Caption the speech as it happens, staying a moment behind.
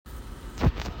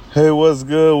Hey, what's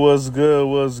good? What's good?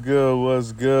 What's good?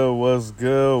 What's good? What's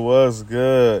good? What's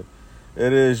good?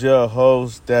 It is your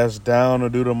host that's down to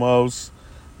do the most,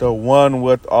 the one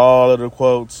with all of the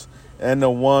quotes, and the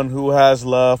one who has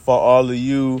love for all of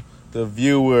you, the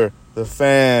viewer, the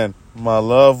fan, my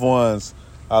loved ones.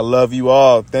 I love you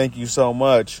all. Thank you so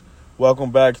much.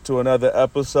 Welcome back to another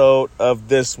episode of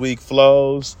This Week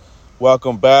Flows.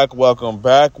 Welcome back. Welcome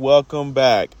back. Welcome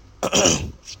back.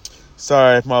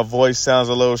 Sorry if my voice sounds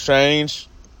a little strange.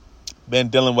 Been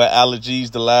dealing with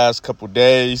allergies the last couple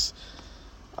days.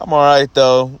 I'm all right,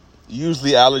 though.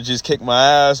 Usually allergies kick my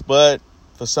ass, but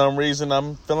for some reason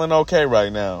I'm feeling okay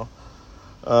right now.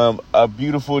 A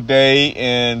beautiful day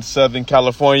in Southern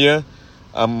California.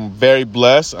 I'm very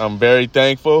blessed. I'm very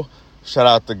thankful. Shout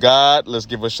out to God. Let's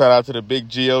give a shout out to the big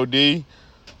God.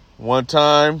 One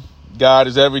time, God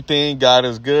is everything. God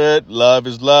is good. Love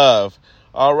is love.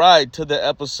 All right, to the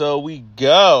episode we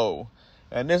go.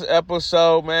 And this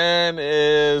episode, man,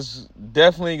 is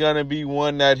definitely going to be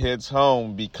one that hits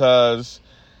home because,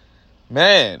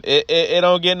 man, it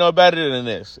don't get no better than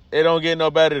this. It don't get no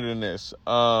better than this.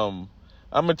 I'm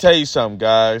going to tell you something,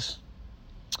 guys.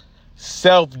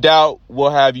 Self-doubt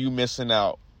will have you missing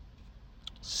out.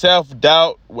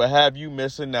 Self-doubt will have you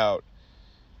missing out.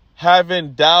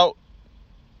 Having doubt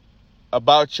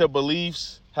about your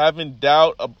beliefs, having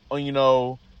doubt,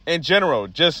 in general,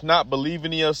 just not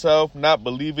believing in yourself, not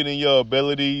believing in your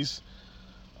abilities,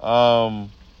 or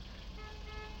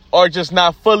just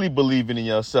not fully believing in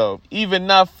yourself. Even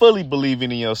not fully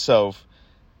believing in yourself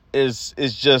is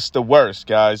just the worst,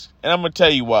 guys. And I'm going to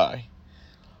tell you why.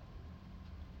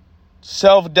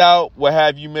 Self-doubt will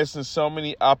have you missing so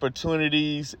many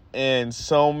opportunities and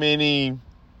so many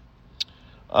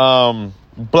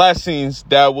blessings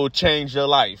that will change your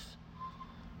life.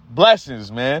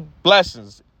 Blessings, man.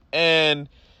 Blessings. And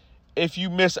if you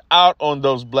miss out on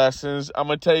those blessings, I'm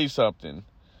going to tell you something.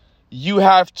 You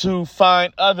have to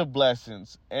find other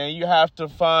blessings. And you have to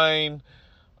find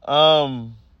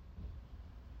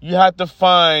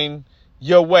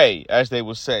your way, as they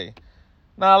would say.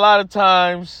 Now, a lot of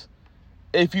times,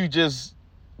 if you just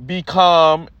be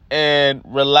calm and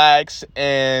relax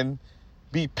and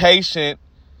be patient,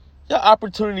 your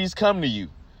opportunities come to you.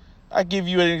 I'll give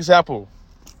you an example.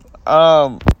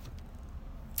 I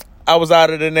was out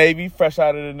of the Navy, fresh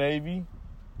out of the Navy,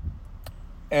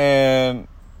 and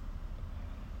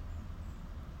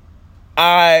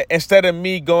instead of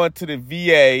me going to the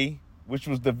VA, which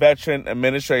was the Veteran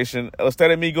Administration, instead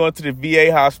of me going to the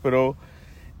VA hospital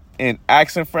and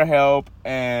asking for help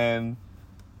and,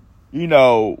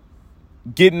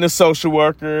 getting a social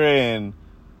worker and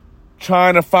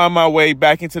trying to find my way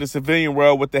back into the civilian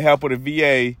world with the help of the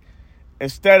VA,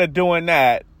 instead of doing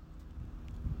that,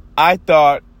 I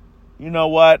thought, you know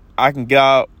what? I can get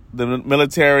out the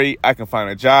military. I can find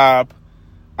a job.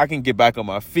 I can get back on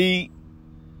my feet.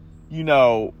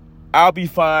 I'll be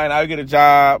fine. I'll get a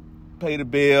job, pay the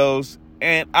bills,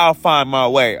 and I'll find my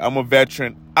way. I'm a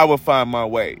veteran. I will find my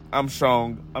way. I'm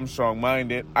strong. I'm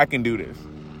strong-minded. I can do this.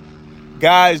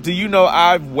 Guys, do you know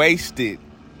I've wasted?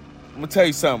 I'm going to tell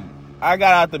you something. I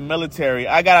got out the military.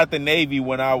 I got out the Navy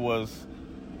when I was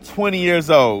 20 years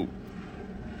old.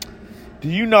 Do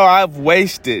you know I've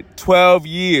wasted 12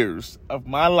 years of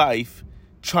my life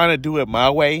trying to do it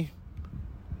my way?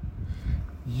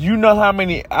 You know how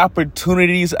many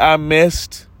opportunities I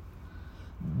missed?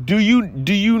 Do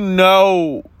you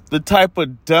know the type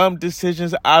of dumb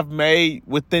decisions I've made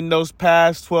within those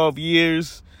past 12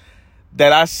 years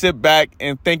that I sit back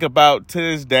and think about to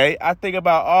this day? I think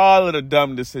about all of the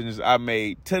dumb decisions I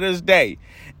made to this day.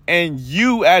 And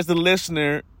you, as the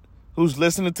listener who's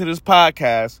listening to this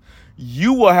podcast,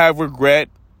 you will have regret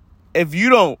if you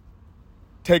don't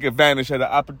take advantage of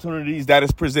the opportunities that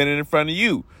is presented in front of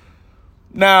you.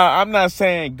 Now, I'm not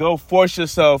saying go force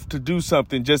yourself to do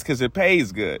something just because it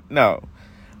pays good. No,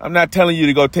 I'm not telling you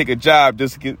to go take a job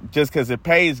just because it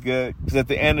pays good, because at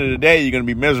the end of the day, you're going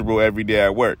to be miserable every day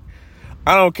at work.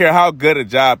 I don't care how good a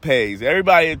job pays.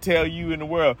 Everybody will tell you in the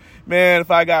world, man, if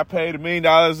I got paid $1 million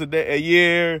a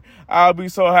year, I'll be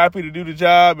so happy to do the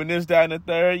job and this, that, and the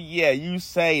third. Yeah, you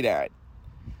say that.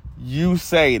 You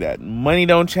say that. Money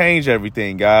don't change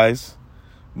everything, guys.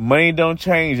 Money don't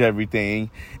change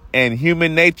everything. And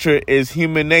human nature is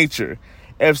human nature.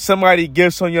 If somebody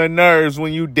gets on your nerves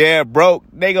when you dead broke,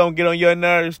 they gonna get on your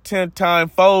nerves 10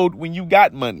 times fold when you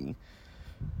got money.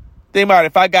 Think about it.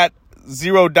 If I got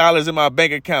 $0 in my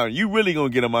bank account, you really gonna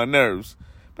get on my nerves.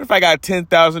 But if I got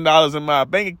 $10,000 in my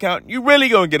bank account, you really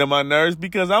gonna get on my nerves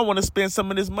because I want to spend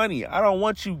some of this money. I don't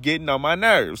want you getting on my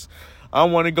nerves. I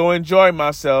want to go enjoy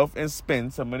myself and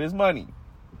spend some of this money.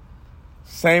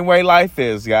 Same way life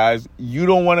is, guys. You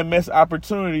don't want to miss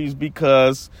opportunities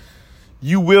because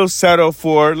you will settle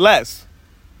for less.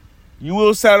 You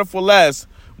will settle for less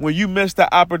when you miss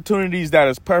the opportunities that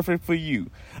is perfect for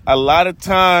you. A lot of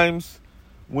times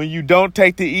when you don't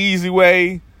take the easy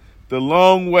way, the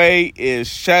long way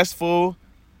is stressful.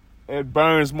 It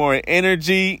burns more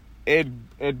energy.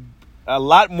 A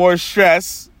lot more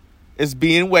stress is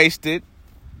being wasted.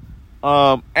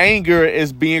 Anger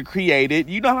is being created.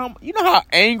 You know how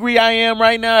angry I am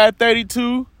right now at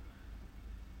 32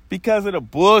 because of the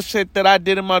bullshit that I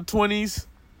did in my 20s.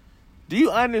 Do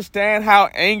you understand how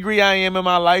angry I am in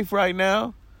my life right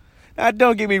now? Now,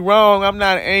 don't get me wrong. I'm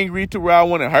not angry to where I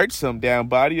want to hurt some damn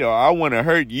body or I want to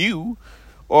hurt you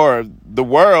or the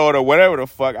world or whatever the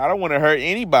fuck. I don't want to hurt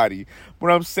anybody.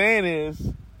 What I'm saying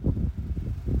is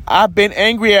I've been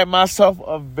angry at myself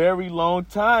a very long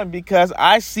time because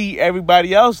I see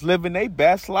everybody else living their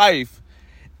best life.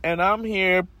 And I'm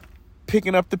here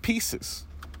picking up the pieces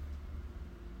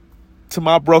to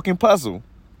my broken puzzle.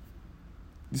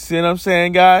 You see what I'm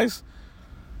saying, guys?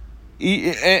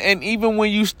 And even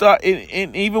when you start,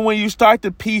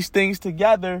 to piece things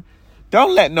together,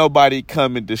 don't let nobody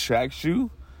come and distract you.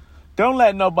 Don't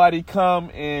let nobody come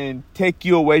and take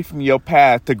you away from your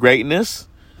path to greatness.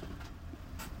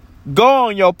 Go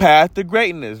on your path to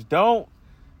greatness. Don't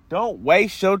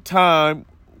waste your time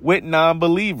with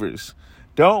non-believers.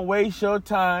 Don't waste your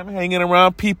time hanging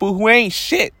around people who ain't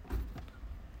shit.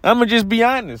 I'm going to just be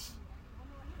honest.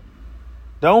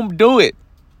 Don't do it.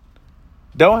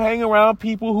 Don't hang around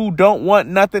people who don't want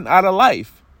nothing out of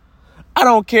life. I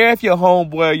don't care if your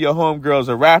homeboy or your homegirl's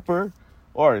a rapper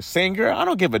or a singer. I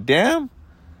don't give a damn.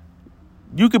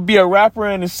 You could be a rapper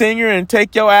and a singer and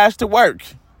take your ass to work.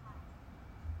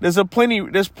 There's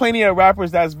plenty of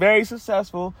rappers that's very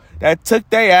successful that took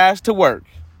their ass to work.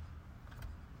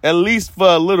 At least for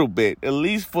a little bit. At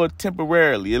least for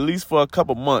temporarily. At least for a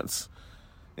couple months.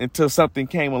 Until something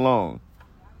came along.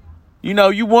 You know,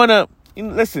 you want to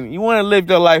live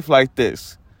your life like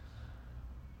this.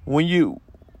 When you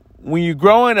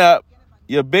growing up,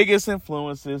 your biggest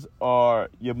influences are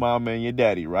your mama and your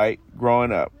daddy, right?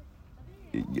 Growing up.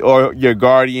 Or your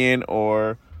guardian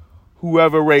or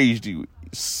whoever raised you.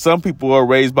 Some people are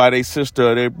raised by their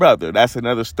sister or their brother. That's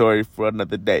another story for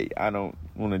another day. I don't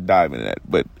want to dive into that.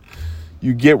 But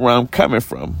you get where I'm coming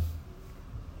from.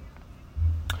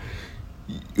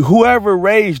 Whoever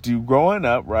raised you growing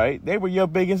up, right, they were your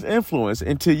biggest influence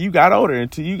until you got older,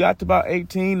 until you got to about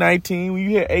 18, 19. When you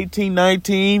hit 18,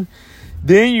 19,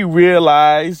 then you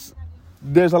realize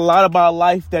there's a lot about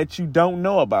life that you don't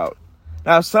know about.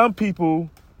 Now, some people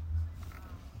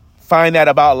find that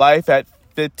about life at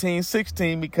 15,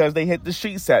 16 because they hit the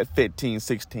streets at 15,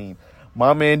 16.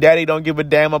 Mama and daddy don't give a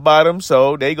damn about them,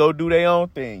 so they go do their own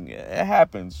thing. It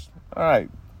happens. All right.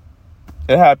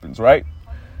 It happens, right?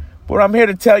 What I'm here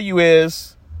to tell you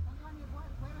is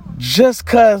just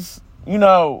because,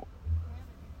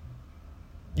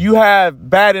 you have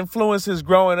bad influences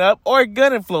growing up or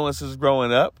good influences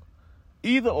growing up,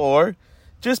 either or,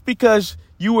 just because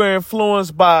you were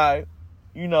influenced by,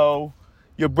 your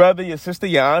brother, your sister,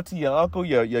 your auntie, your uncle,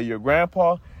 your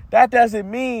grandpa, that doesn't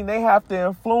mean they have to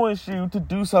influence you to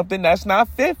do something that's not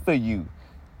fit for you.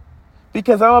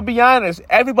 Because I'm going to be honest,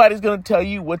 everybody's going to tell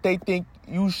you what they think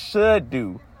you should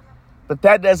do. But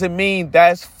that doesn't mean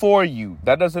that's for you.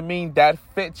 That doesn't mean that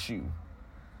fits you.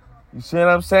 You see what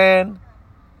I'm saying?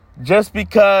 Just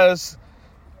because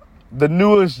the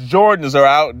newest Jordans are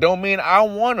out don't mean I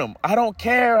want them. I don't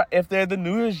care if they're the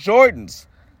newest Jordans.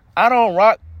 I don't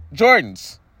rock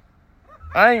Jordans.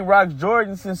 I ain't rocked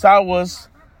Jordans since I was,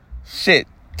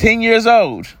 10 years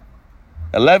old.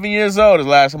 11 years old is the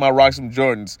last time I rocked some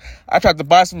Jordans. I tried to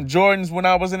buy some Jordans when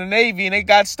I was in the Navy and they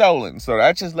got stolen. So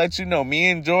that just lets you know, me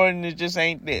and Jordan, it just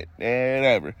ain't it.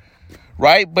 Whatever.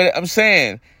 Right? But I'm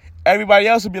saying, everybody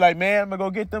else would be like, man, I'm going to go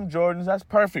get them Jordans. That's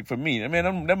perfect for me. I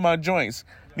mean, them my joints.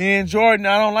 Me and Jordan,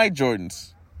 I don't like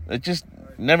Jordans. It's just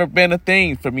never been a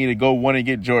thing for me to go want to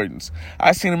get Jordans.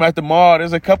 I seen them at the mall.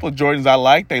 There's a couple of Jordans I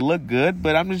like. They look good,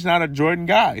 but I'm just not a Jordan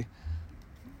guy.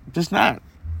 Just not.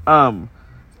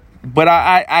 But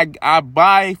I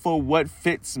buy for what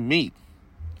fits me.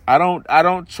 I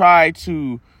don't try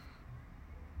to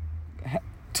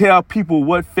tell people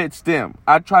what fits them.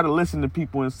 I try to listen to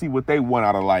people and see what they want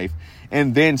out of life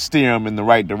and then steer them in the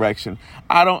right direction.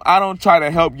 I don't try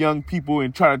to help young people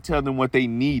and try to tell them what they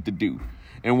need to do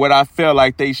and what I feel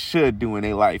like they should do in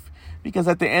their life. Because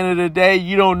at the end of the day,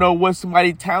 you don't know what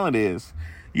somebody's talent is.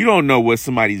 You don't know what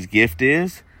somebody's gift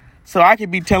is. So I could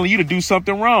be telling you to do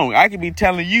something wrong. I could be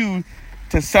telling you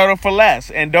to settle for less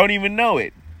and don't even know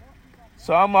it.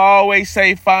 So I'm always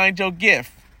say, find your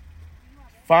gift.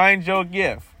 Find your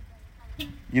gift.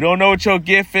 You don't know what your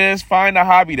gift is? Find a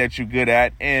hobby that you're good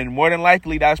at, and more than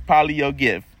likely, that's probably your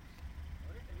gift.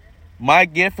 My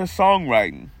gift is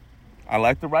songwriting. I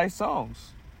like to write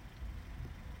songs.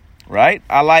 Right?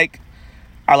 I like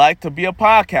to be a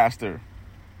podcaster.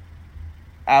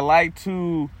 I like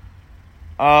to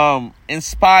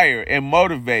inspire and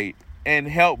motivate and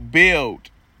help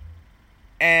build.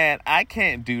 And I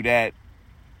can't do that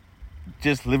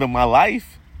just living my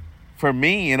life for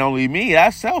me and only me.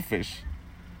 That's selfish.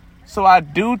 So I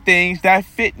do things that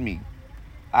fit me.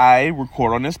 I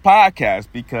record on this podcast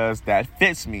because that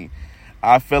fits me.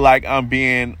 I feel like I'm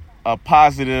being a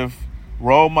positive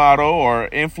role model or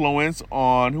influence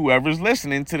on whoever's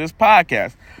listening to this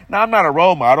podcast. Now, I'm not a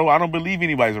role model. I don't believe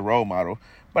anybody's a role model.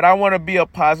 But I want to be a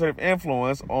positive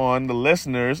influence on the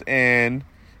listeners and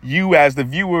you as the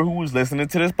viewer who's listening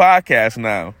to this podcast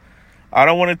now. I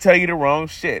don't want to tell you the wrong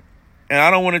shit. And I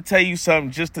don't want to tell you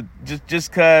something just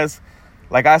because,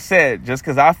 like I said, just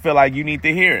because I feel like you need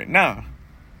to hear it. Nah.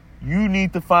 You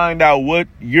need to find out what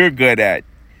you're good at.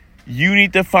 You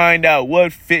need to find out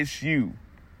what fits you.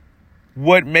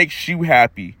 What makes you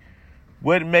happy.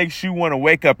 What makes you want to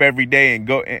wake up every day and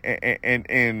go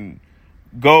and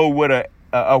go with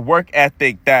a work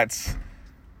ethic that's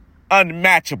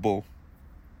unmatchable.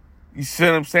 You see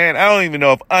what I'm saying? I don't even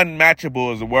know if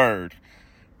unmatchable is a word.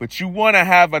 But you want to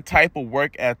have a type of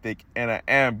work ethic and an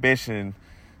ambition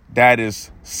that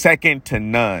is second to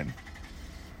none.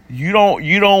 You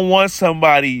don't want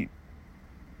somebody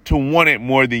to want it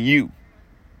more than you.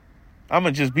 I'm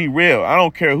going to just be real. I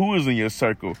don't care who is in your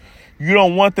circle. You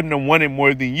don't want them to want it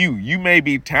more than you. You may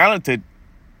be talented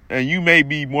and you may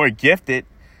be more gifted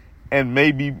and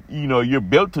maybe, you're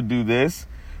built to do this,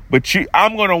 but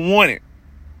I'm going to want it.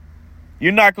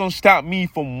 You're not going to stop me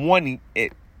from wanting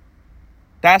it.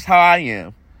 That's how I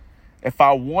am. If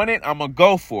I want it, I'm going to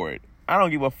go for it. I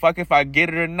don't give a fuck if I get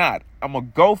it or not. I'm going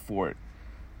to go for it.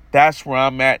 That's where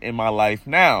I'm at in my life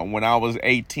now. When I was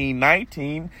 18,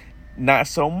 19, not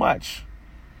so much.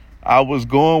 I was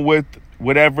going with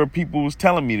whatever people was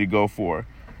telling me to go for.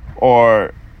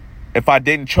 Or if I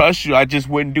didn't trust you, I just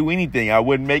wouldn't do anything. I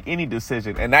wouldn't make any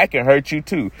decision. And that can hurt you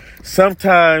too.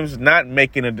 Sometimes not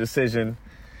making a decision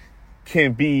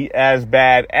can be as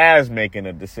bad as making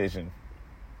a decision.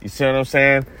 You see what I'm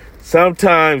saying?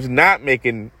 Sometimes not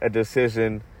making a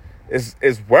decision is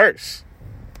worse.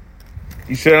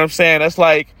 You see what I'm saying? That's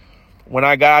like when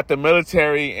I got out the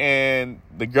military and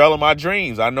the girl of my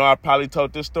dreams. I know I probably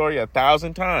told this story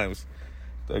 1,000 times.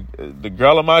 The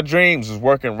girl of my dreams is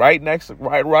working right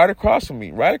across from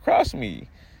me.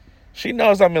 She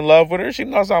knows I'm in love with her. She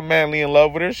knows I'm madly in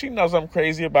love with her. She knows I'm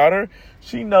crazy about her.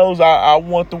 She knows I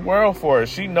want the world for her.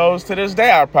 She knows to this day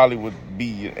I probably would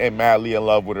be madly in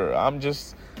love with her. I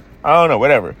don't know,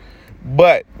 whatever.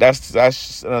 But that's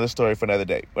another story for another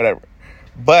day, whatever.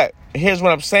 But here's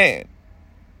what I'm saying.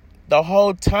 The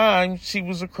whole time she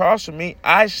was across from me,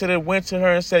 I should have went to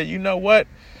her and said, you know what?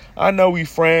 I know we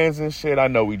friends and shit. I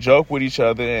know we joke with each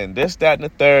other and this, that, and the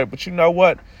third. But you know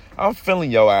what? I'm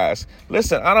feeling your ass.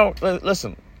 Listen, I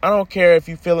don't care if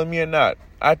you feeling me or not.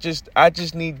 I just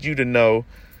need you to know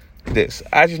this.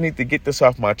 I just need to get this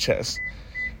off my chest.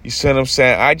 You see what I'm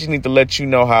saying? I just need to let you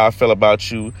know how I feel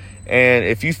about you. And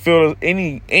if you feel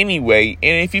any way,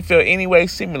 and if you feel any way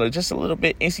similar, just a little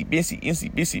bit insy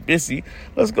bissy,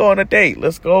 let's go on a date.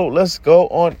 Let's go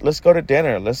to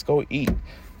dinner. Let's go eat.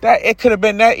 That it could have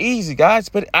been that easy, guys,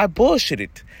 but I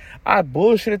bullshitted. I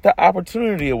bullshitted the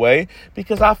opportunity away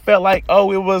because I felt like,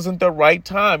 it wasn't the right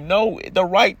time. No, the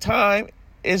right time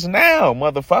is now,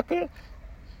 motherfucker.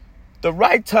 The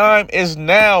right time is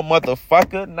now,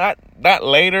 motherfucker. Not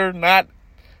later, not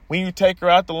when you take her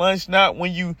out to lunch, not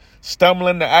when you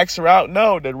stumbling to ask her out.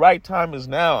 No, the right time is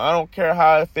now. I don't care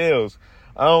how it feels.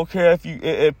 I don't care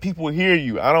if people hear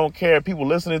you. I don't care if people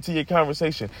listening to your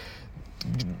conversation.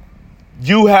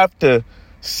 You have to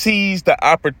seize the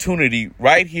opportunity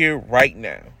right here, right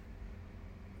now.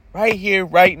 Right here,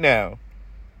 right now.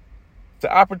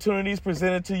 The opportunity is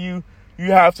presented to you.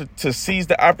 You have to seize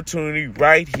the opportunity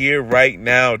right here, right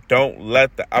now. Don't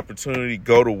let the opportunity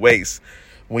go to waste.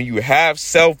 When you have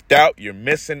self-doubt, you're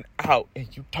missing out, and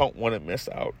you don't want to miss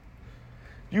out.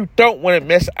 You don't want to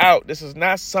miss out. This is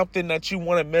not something that you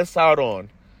want to miss out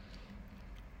on.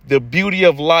 The beauty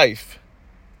of life.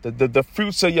 The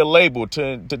fruits of your labor,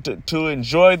 to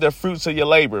enjoy the fruits of your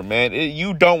labor, man.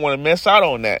 You don't want to miss out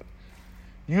on that.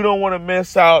 You don't want to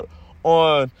miss out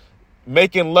on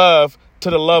making love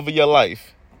to the love of your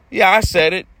life. Yeah, I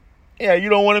said it. Yeah, you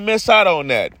don't want to miss out on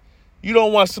that. You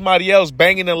don't want somebody else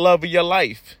banging the love of your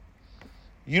life.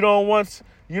 You don't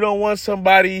want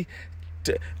somebody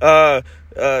to,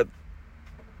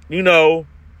 you know,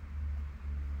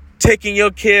 taking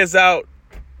your kids out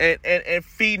and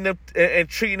feeding them and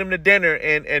treating them to dinner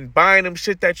and buying them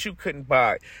shit that you couldn't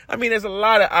buy. I mean, there's a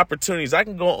lot of opportunities. I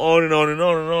can go on and on and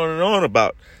on and on and on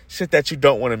about shit that you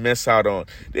don't want to miss out on.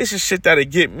 This is shit that'll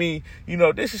get me,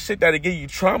 this is shit that'll give you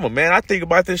trauma, man. I think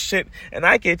about this shit and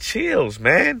I get chills,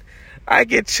 man. I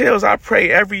get chills. I pray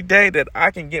every day that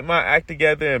I can get my act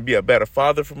together and be a better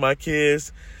father for my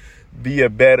kids, be a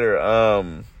better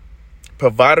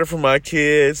provider for my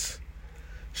kids,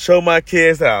 show my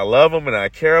kids that I love them and I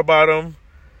care about them.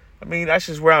 I mean, that's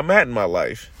just where I'm at in my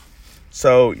life.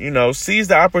 So, seize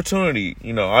the opportunity.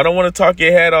 I don't want to talk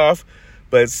your head off,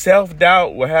 but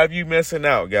self-doubt will have you missing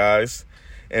out, guys.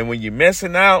 And when you're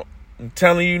missing out, I'm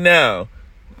telling you now,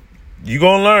 you're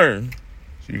going to learn.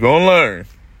 You're going to learn.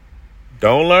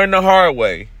 Don't learn the hard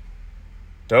way.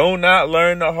 Do not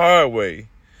learn the hard way.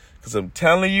 Because I'm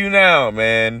telling you now,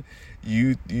 man,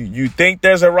 you think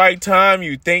there's a right time,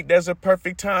 you think there's a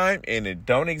perfect time, and it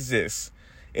don't exist.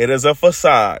 It is a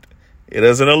facade. It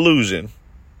is an illusion.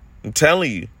 I'm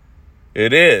telling you,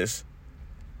 it is.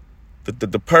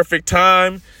 The perfect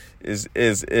time is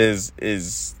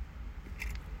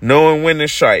knowing when to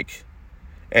strike.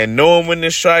 And knowing when to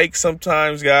strike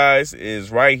sometimes, guys, is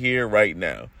right here, right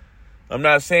now. I'm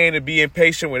not saying to be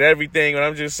impatient with everything, but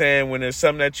I'm just saying when there's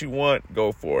something that you want,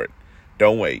 go for it.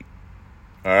 Don't wait.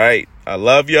 All right. I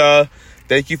love y'all.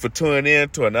 Thank you for tuning in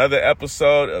to another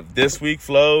episode of This Week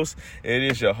Flows. It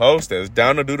is your host that's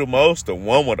down to do the most, the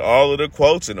one with all of the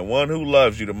quotes, and the one who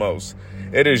loves you the most.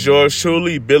 It is yours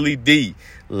truly, Billy D.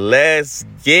 Let's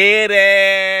get it.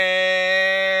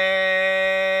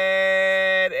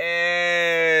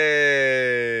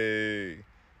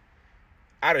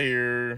 Out of here.